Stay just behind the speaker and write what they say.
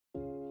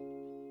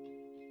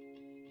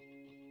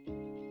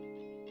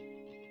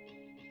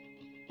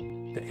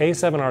The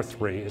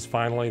A7R III is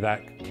finally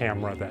that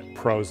camera that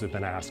pros have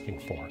been asking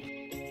for.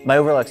 My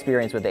overall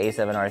experience with the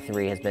A7R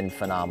III has been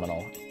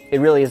phenomenal.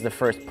 It really is the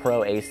first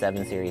Pro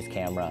A7 series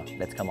camera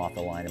that's come off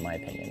the line, in my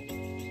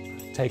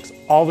opinion. Takes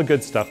all the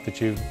good stuff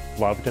that you've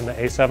loved in the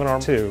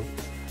A7R II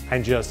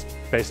and just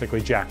basically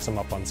jacks them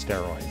up on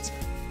steroids.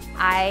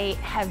 I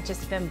have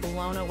just been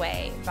blown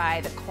away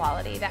by the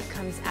quality that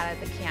comes out of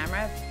the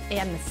camera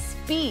and the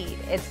speed.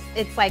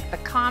 It's like the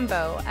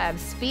combo of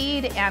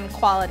speed and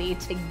quality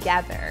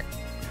together.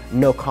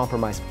 No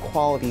compromise of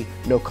quality,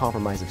 no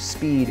compromise of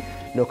speed,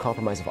 no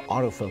compromise of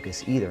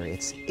autofocus either.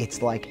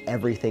 It's like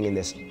everything in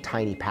this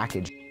tiny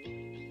package.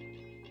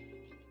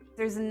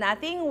 There's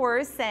nothing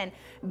worse than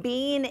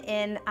being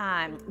in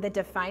the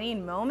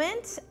defining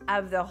moment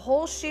of the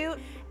whole shoot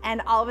and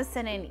all of a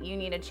sudden you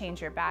need to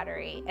change your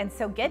battery. And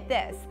so get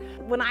this,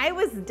 when I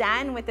was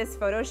done with this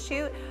photo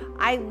shoot,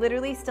 I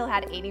literally still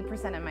had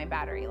 80% of my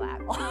battery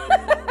left.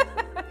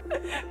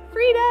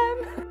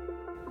 Freedom!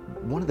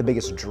 One of the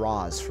biggest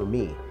draws for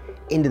me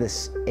into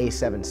this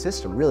A7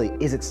 system really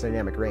is its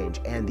dynamic range,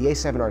 and the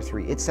A7R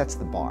III, it sets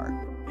the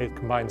bar. It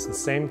combines the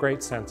same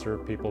great sensor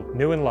people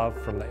knew and loved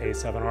from the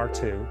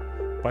A7R II,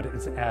 but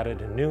it's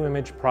added a new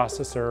image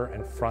processor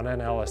and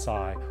front-end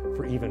LSI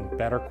for even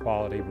better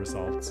quality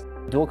results.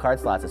 Dual card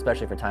slots,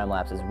 especially for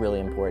time-lapse, is really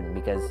important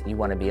because you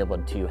want to be able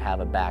to have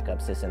a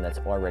backup system that's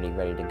already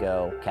ready to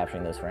go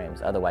capturing those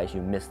frames. Otherwise,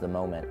 you miss the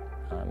moment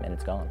and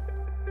it's gone.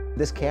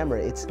 This camera,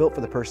 it's built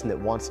for the person that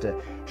wants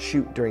to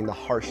shoot during the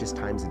harshest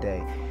times of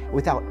day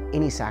without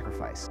any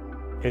sacrifice.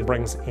 It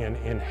brings in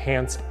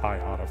enhanced eye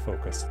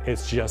autofocus.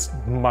 It's just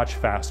much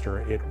faster.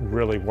 It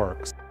really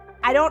works.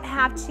 I don't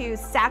have to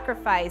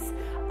sacrifice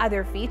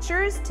other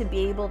features to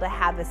be able to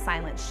have the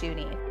silent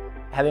shooting.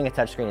 Having a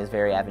touchscreen is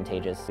very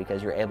advantageous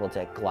because you're able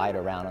to glide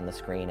around on the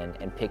screen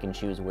and pick and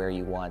choose where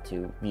you want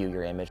to view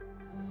your image.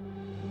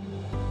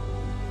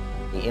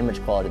 The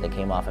image quality that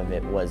came off of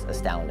it was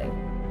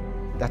astounding.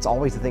 That's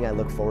always the thing I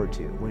look forward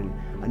to when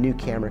a new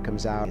camera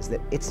comes out, is that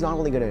it's not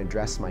only going to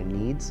address my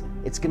needs,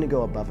 it's going to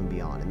go above and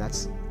beyond, and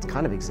that's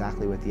kind of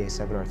exactly what the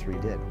A7R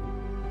III did.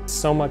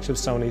 So much of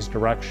Sony's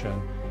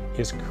direction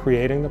is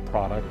creating the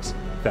products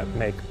that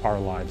make our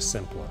lives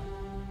simpler.